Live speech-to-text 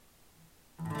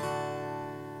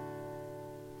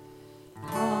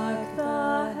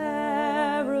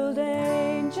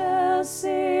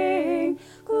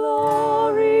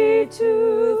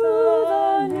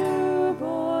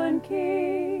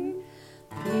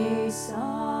Peace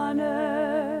on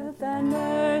earth and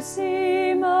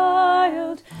mercy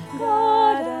mild,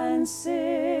 God and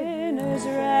sinners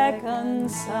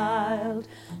reconciled.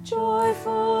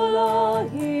 Joyful all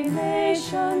ye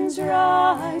nations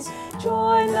rise,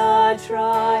 join the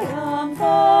triumph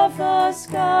of the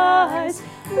skies.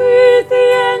 With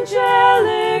the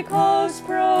angelic host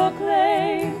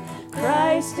proclaim,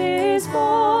 Christ is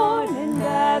born in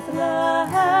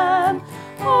Bethlehem.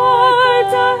 Hark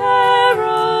the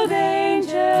herald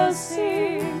angels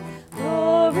sing,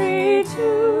 glory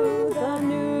to the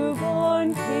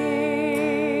newborn King.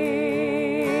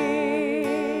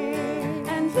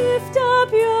 And lift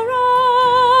up your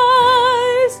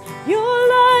eyes, your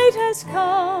light has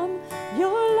come,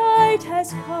 your light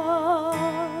has come.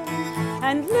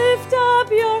 And lift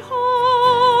up your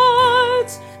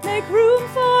hearts, make room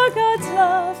for God's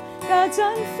love, God's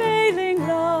unfailing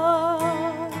love.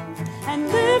 And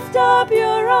lift up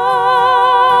your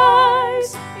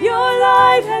eyes, your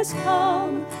light has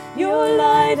come, your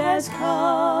light has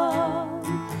come.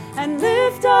 And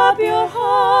lift up your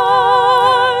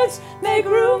hearts, make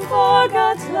room for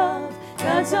God's love,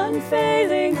 God's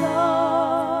unfailing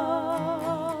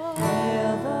love.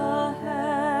 Hail the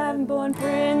heaven-born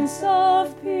Prince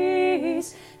of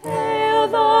Peace, hail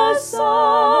the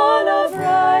Son of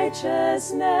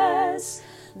Righteousness.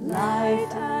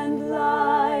 Life and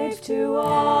life to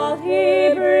all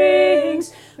he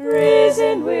brings,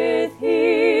 risen with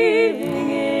healing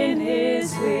in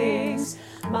his wings.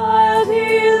 Mild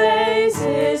he lays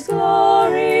his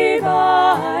glory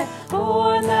by,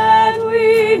 born that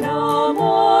we no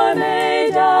more may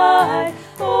die,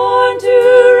 born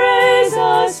to raise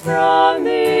us from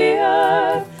the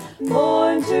earth,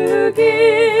 born to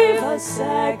give us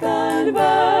second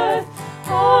birth.